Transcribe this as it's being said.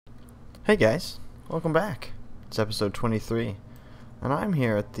Hey guys, welcome back. It's episode 23, and I'm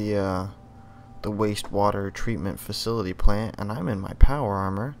here at the wastewater treatment facility plant, and I'm in my power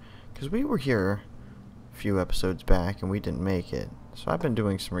armor because we were here a few episodes back and we didn't make it. So I've been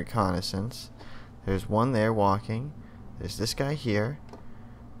doing some reconnaissance. There's one there walking. There's this guy here.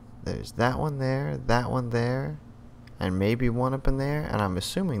 There's that one there, and maybe one up in there, and I'm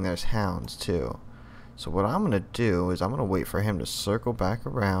assuming there's hounds too. So what I'm gonna do is I'm gonna wait for him to circle back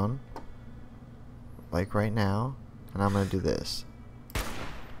around, like right now, and I'm gonna do this.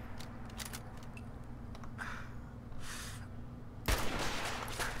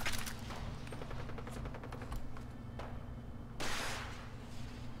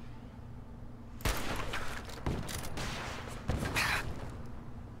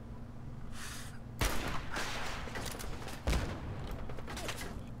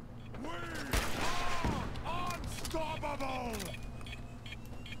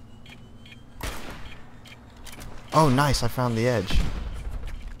 Oh, nice, I found the edge.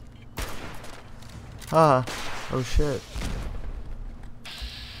 Oh shit.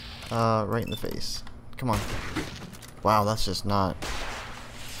 Right in the face. Come on. Wow, that's just not...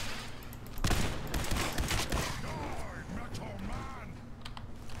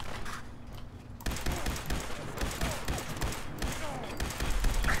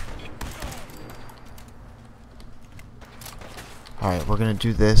 Alright, we're gonna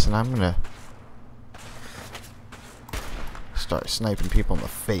do this, and I'm gonna start sniping people in the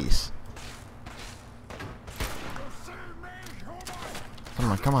face.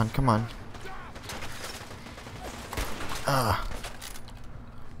 Come on, come on, come on. How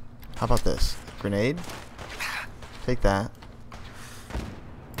about this? Grenade? Take that.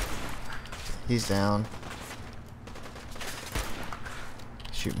 He's down.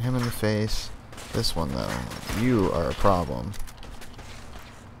 Shooting him in the face. This one, though, you are a problem.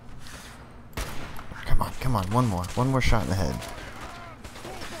 Come on, one more shot in the head.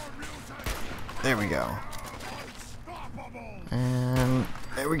 There we go. And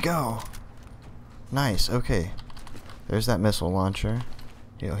there we go. Nice, okay. There's that missile launcher.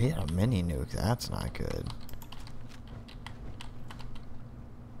 Yo, he had a mini nuke, that's not good.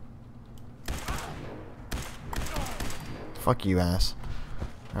 Fuck you, ass.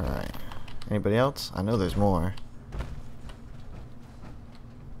 Alright. Anybody else? I know there's more.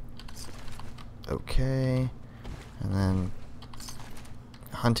 Okay, and then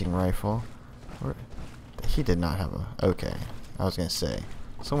hunting rifle. He did not have a... Okay, I was gonna say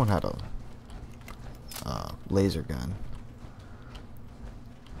someone had a laser gun.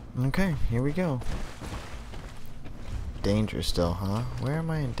 Okay, here we go. Danger still, huh? Where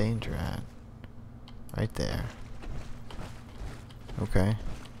am I in danger at? Right there. Okay.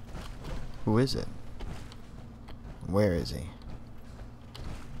 Who is it? Where is he?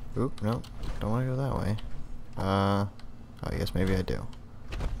 Oop, nope. Don't want to go that way. I guess maybe I do.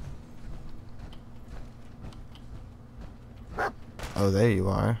 Oh, there you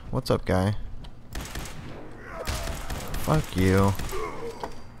are. What's up, guy? Fuck you.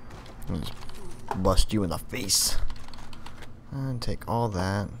 I'll just bust you in the face. And take all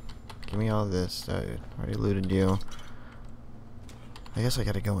that. Give me all this. I already looted you. I guess I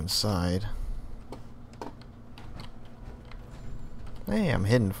gotta go inside. Hey, I'm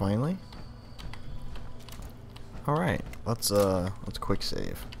hidden finally. Alright, let's quick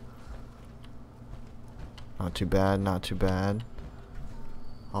save. Not too bad, not too bad.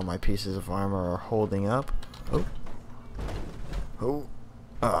 All my pieces of armor are holding up. Oh.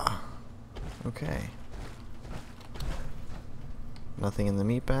 Okay. Nothing in the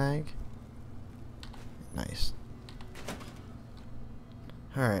meat bag. Nice.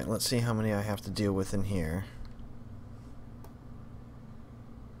 Alright, let's see how many I have to deal with in here.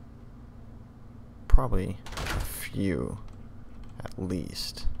 Probably a few, at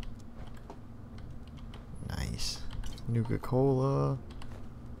least. Nice. Nuka-Cola.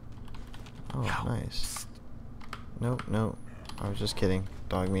 Oh, nice. Nope, nope. I was just kidding.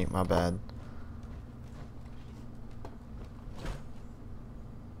 Dog meat, my bad.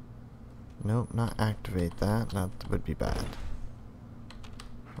 Nope, not activate that. That would be bad.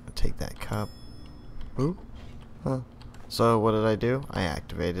 I'm gonna take that cup. Ooh. Huh. So, what did I do? I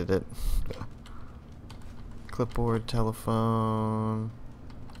activated it. Clipboard, telephone.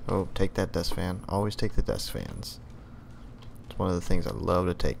 Oh, take that desk fan. Always take the desk fans. It's one of the things I love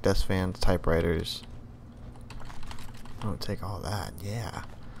to take. Desk fans, typewriters. Oh, take all that. Yeah.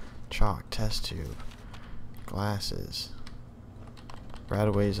 Chalk, test tube, glasses,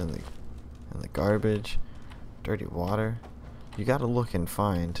 Radaways in the garbage, dirty water. You gotta look and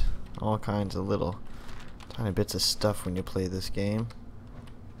find all kinds of little tiny bits of stuff when you play this game.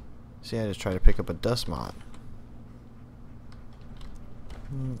 See, I just tried to pick up a dust mod.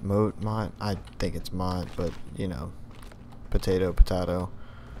 Moat, mod? I think it's mod, but, you know. Potato, potato.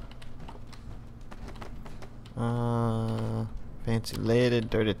 Fancy lady,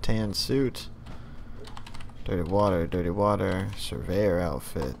 dirty tan suit. Dirty water, surveyor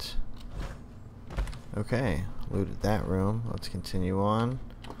outfit. Okay, looted that room. Let's continue on.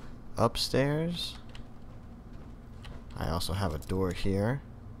 Upstairs. I also have a door here.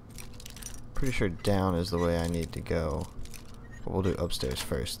 Pretty sure down is the way I need to go. But we'll do upstairs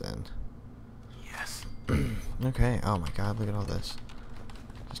first then. Yes. Okay, oh my god, look at all this.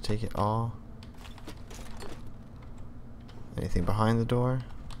 Just take it all. Anything behind the door?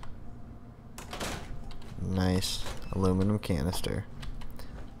 Nice aluminum canister.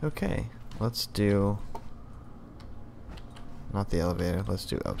 Okay, let's do... Not the elevator, let's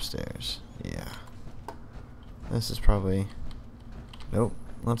do upstairs. Yeah. This is probably... Nope,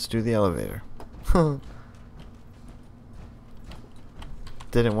 let's do the elevator.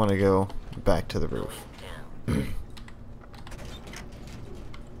 Didn't want to go back to the roof.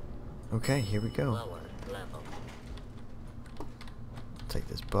 Okay, here we go. Take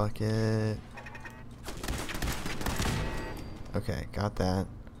this bucket. Okay, got that.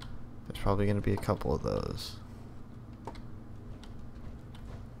 There's probably going to be a couple of those.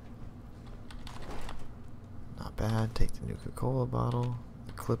 Not bad. Take the Nuka-Cola bottle.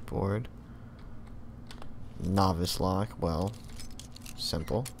 The clipboard. Novice lock. Well,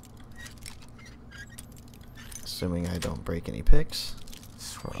 simple. Assuming I don't break any picks.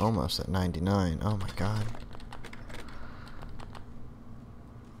 We're almost at 99. Oh my god.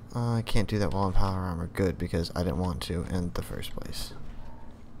 I can't do that while in power armor. Good, because I didn't want to in the first place.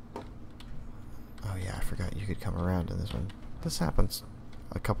 Oh yeah, I forgot you could come around in this one. This happens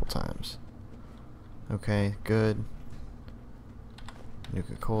a couple times. Okay, good.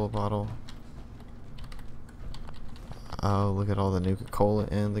 Nuka-Cola bottle. Oh, look at all the Nuka-Cola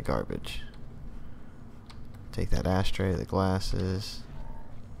in the garbage. Take that ashtray, the glasses.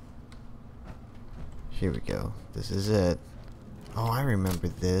 Here we go. This is it. Oh, I remember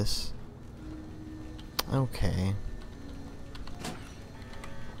this. Okay.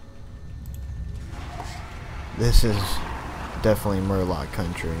 This is definitely Murloc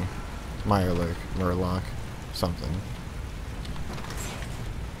country. Mirelurk, Murloc, something.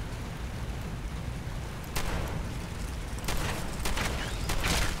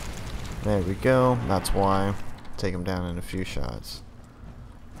 There we go. That's why. Take him down in a few shots.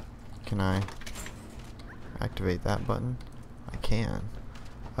 Can I activate that button? I can.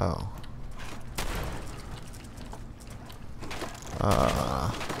 Oh.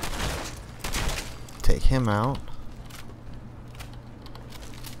 Take him out.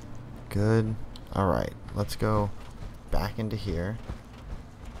 Good. Alright, let's go back into here.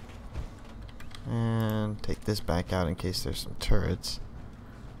 And take this back out in case there's some turrets.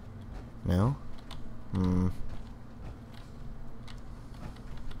 No?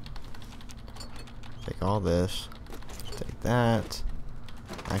 Take all this. Take that.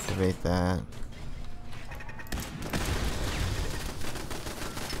 Activate that.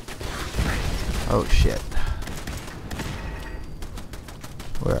 Oh shit.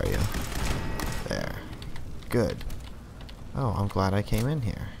 Where are you? There. Good. Oh, I'm glad I came in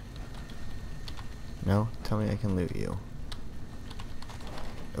here. No? Tell me I can loot you.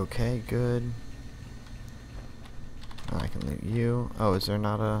 Okay, good. I can loot you. Oh, is there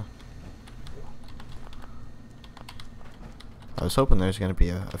not a... I was hoping there's going to be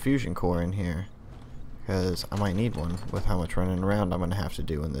a fusion core in here. Because I might need one with how much running around I'm going to have to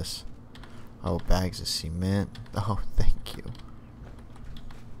do in this. Oh, bags of cement. Oh, thank you.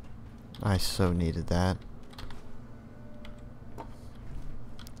 I so needed that.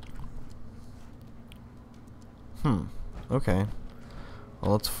 Okay.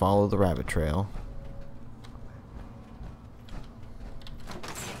 Well, let's follow the rabbit trail.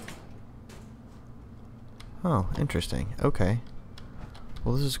 Oh, interesting. Okay.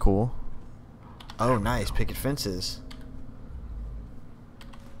 Well, this is cool. Oh, nice. Picket fences.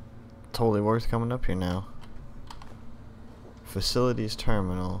 Totally worth coming up here now. Facilities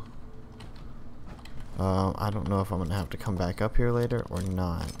terminal. I don't know if I'm gonna have to come back up here later or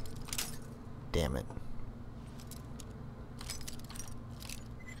not. Damn it.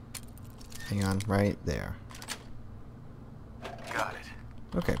 Hang on, right there. Got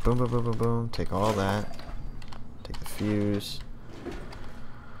it. Okay, boom, boom, boom, boom, boom. Take all that. Take the fuse.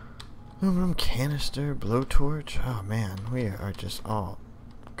 Aluminum canister, blowtorch. Oh man, we are just all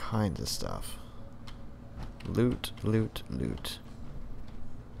kinds of stuff. Loot, loot, loot.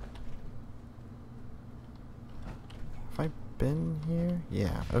 If I been here?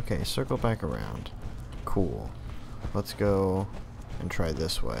 Yeah, okay, circle back around. Cool. Let's go and try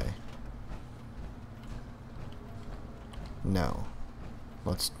this way. No.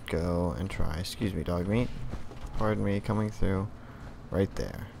 Let's go and try. Excuse me, dog meat. Pardon me, coming through. Right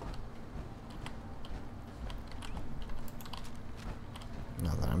there.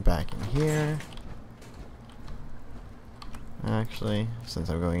 Now that I'm back in here. Actually, since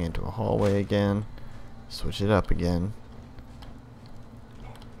I'm going into a hallway again, switch it up again.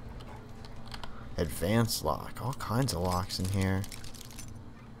 Advanced lock. All kinds of locks in here.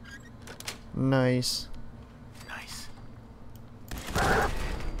 Nice. Nice.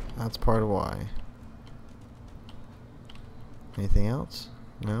 That's part of why. Anything else?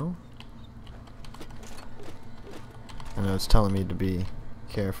 No? I know it's telling me to be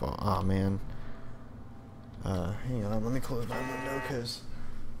careful. Aw, man. Hang on, let me close my window because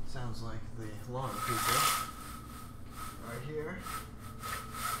it sounds like the lawn people are here.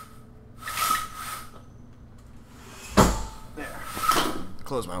 There.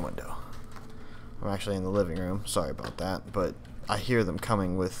 Close my window. I'm actually in the living room. Sorry about that, but I hear them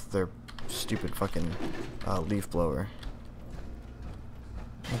coming with their stupid fucking leaf blower.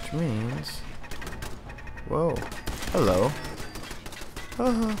 Which means... Whoa. Hello.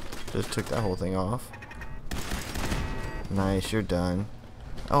 Just took that whole thing off. Nice, you're done.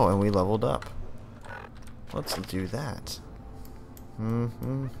 Oh, and we leveled up. Let's do that.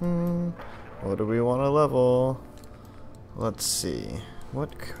 What do we want to level? Let's see.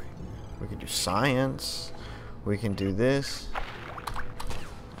 What we can do science. We can do this.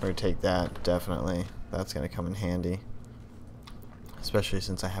 Or take that, definitely. That's gonna come in handy. Especially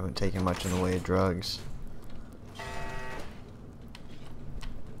since I haven't taken much in the way of drugs.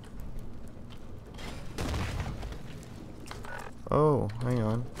 Oh, hang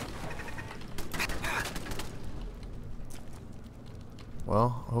on.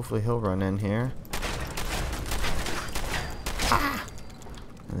 Well, hopefully he'll run in here. Ah!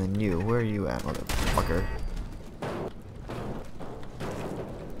 And then you, where are you at, motherfucker?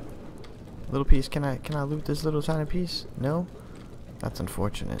 Little piece, can I loot this little tiny piece? No? That's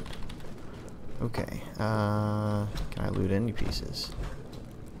unfortunate. Okay, can I loot any pieces?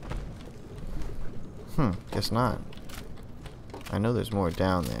 Guess not. I know there's more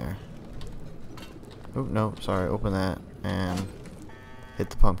down there. Oh, no, sorry, open that and hit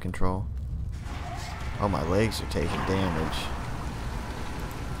the pump control. Oh, my legs are taking damage.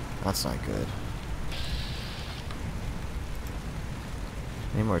 That's not good.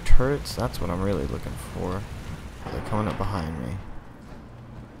 Any more turrets? That's what I'm really looking for. They're coming up behind me.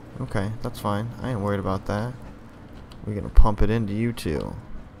 Okay, that's fine. I ain't worried about that. We're gonna pump it into you two.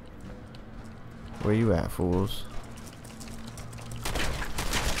 Where you at, fools?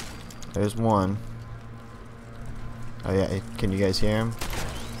 There's one. Oh yeah, can you guys hear him?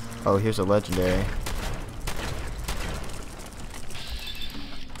 Oh, here's a legendary.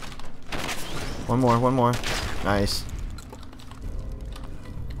 One more. Nice.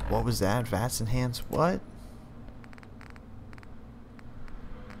 What was that? VATS enhanced what?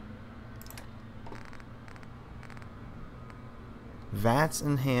 VATS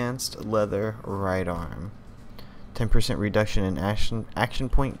enhanced leather right arm. 10% reduction in action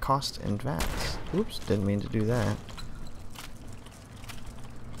point cost and VATS. Oops, didn't mean to do that.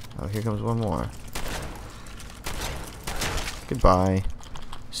 Oh, here comes one more. Goodbye,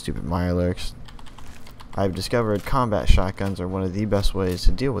 stupid Mirelurks. I've discovered combat shotguns are one of the best ways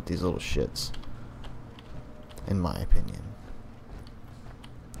to deal with these little shits. In my opinion.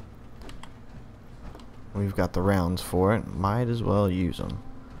 We've got the rounds for it. Might as well use them.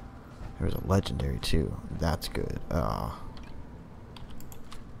 There's a legendary too. That's good.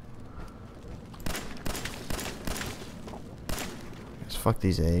 Let's fuck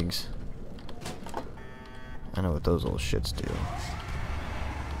these eggs. I know what those little shits do.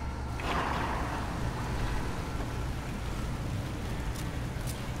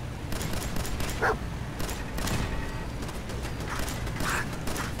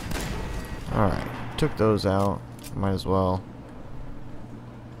 Alright, took those out. Might as well.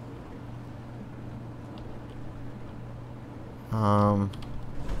 I'm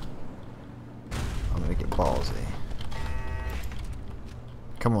gonna get ballsy.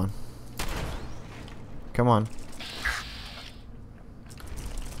 Come on. Come on.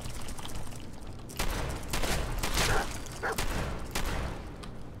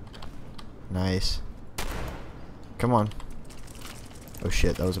 Nice. Come on. Oh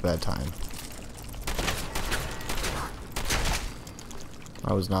shit, that was a bad time.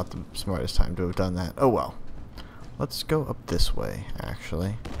 That was not the smartest time to have done that. Oh well. Let's go up this way,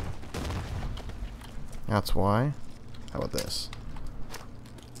 actually. That's why. How about this?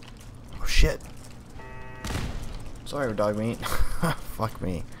 Oh shit! Sorry, dog meat. Fuck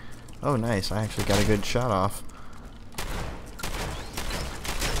me. Oh nice, I actually got a good shot off.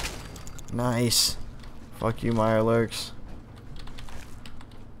 Nice. Fuck you, Mirelurks.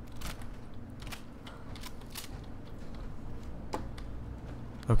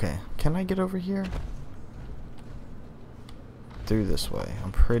 Okay, can I get over here? Through this way,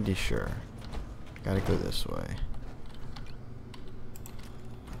 I'm pretty sure. Gotta go this way.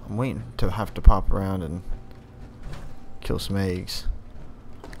 I'm waiting to have to pop around and kill some eggs.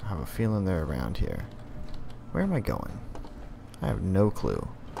 I have a feeling they're around here. Where am I going? I have no clue.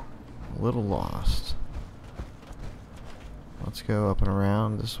 A little lost. Let's go up and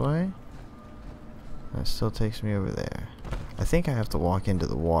around this way. That still takes me over there. I think I have to walk into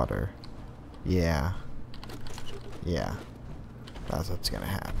the water. Yeah. Yeah. That's what's gonna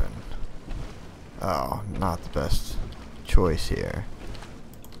happen. Oh, not the best choice here.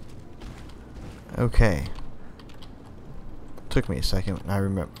 Okay. Took me a second. I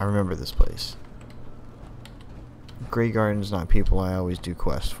remember this place. Grey Garden's not people I always do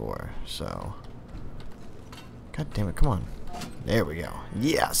quests for, so. God damn it, come on. There we go.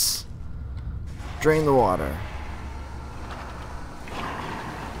 Yes! Drain the water.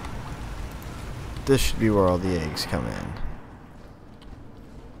 This should be where all the eggs come in.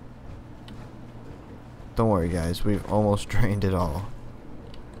 Don't worry guys, we've almost drained it all.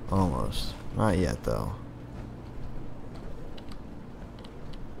 Almost. Not yet though.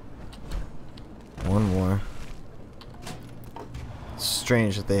 One more. It's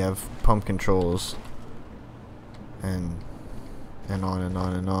strange that they have pump controls and on and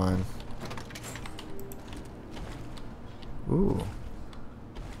on and on. Ooh.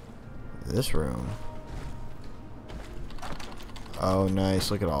 This room. Oh nice,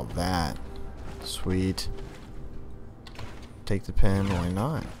 look at all that. Sweet. Take the pen, why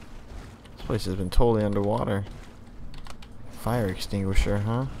not? This place has been totally underwater. Fire extinguisher,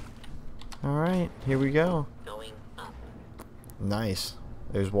 huh? Alright, here we go. Going up. Nice.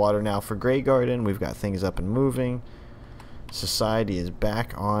 There's water now for Grey Garden. We've got things up and moving. Society is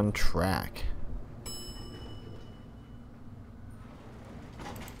back on track.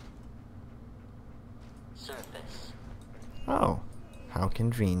 Surface. Oh, how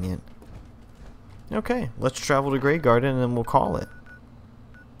convenient. Okay, let's travel to Grey Garden and then we'll call it.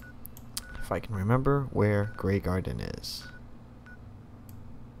 If I can remember where Grey Garden is.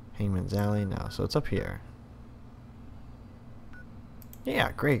 Hangman's Alley, no, so it's up here.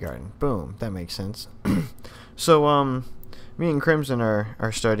 Yeah, Grey Garden. Boom, that makes sense. So, me and Crimson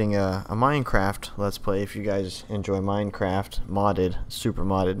are starting a Minecraft Let's Play. If you guys enjoy Minecraft, super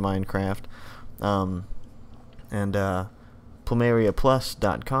modded Minecraft. And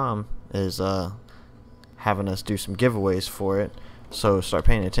PlumeriaPlus.com is having us do some giveaways for it. So start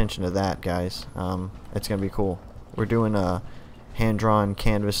paying attention to that, guys. It's gonna be cool. We're doing hand-drawn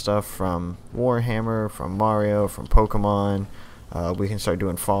canvas stuff from Warhammer, from Mario, from Pokemon. We can start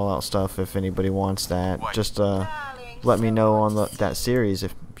doing Fallout stuff if anybody wants that. Just let me know on that series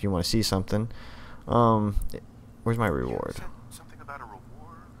if you want to see something. Where's my reward? Something about a reward?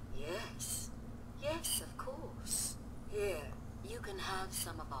 Yes. Yes, of course. Here, you can have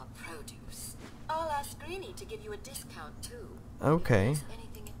some of our produce. I'll ask Greenie to give you a discount too. Okay.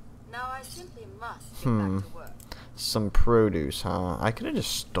 Now I simply must get back to work. Some produce, huh? I could have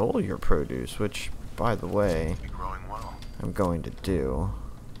just stole your produce, which, by the way, Be growing well. I'm going to do.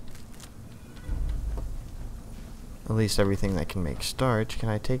 At least everything that can make starch. Can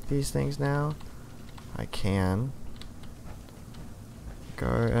I take these things now? I can.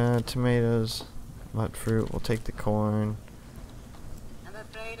 Tomatoes, nut fruit. We'll take the corn. I'm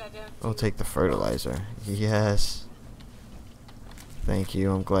afraid I don't. We'll take the fertilizer. Yes. Thank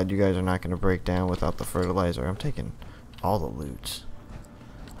you. I'm glad you guys are not going to break down without the fertilizer. I'm taking all the loots.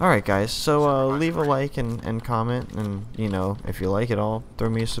 Alright guys, so leave a like and comment, and you know, if you like it all, throw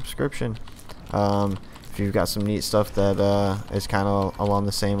me a subscription. If you've got some neat stuff that is kind of along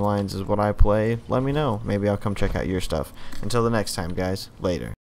the same lines as what I play, let me know. Maybe I'll come check out your stuff. Until the next time guys, later.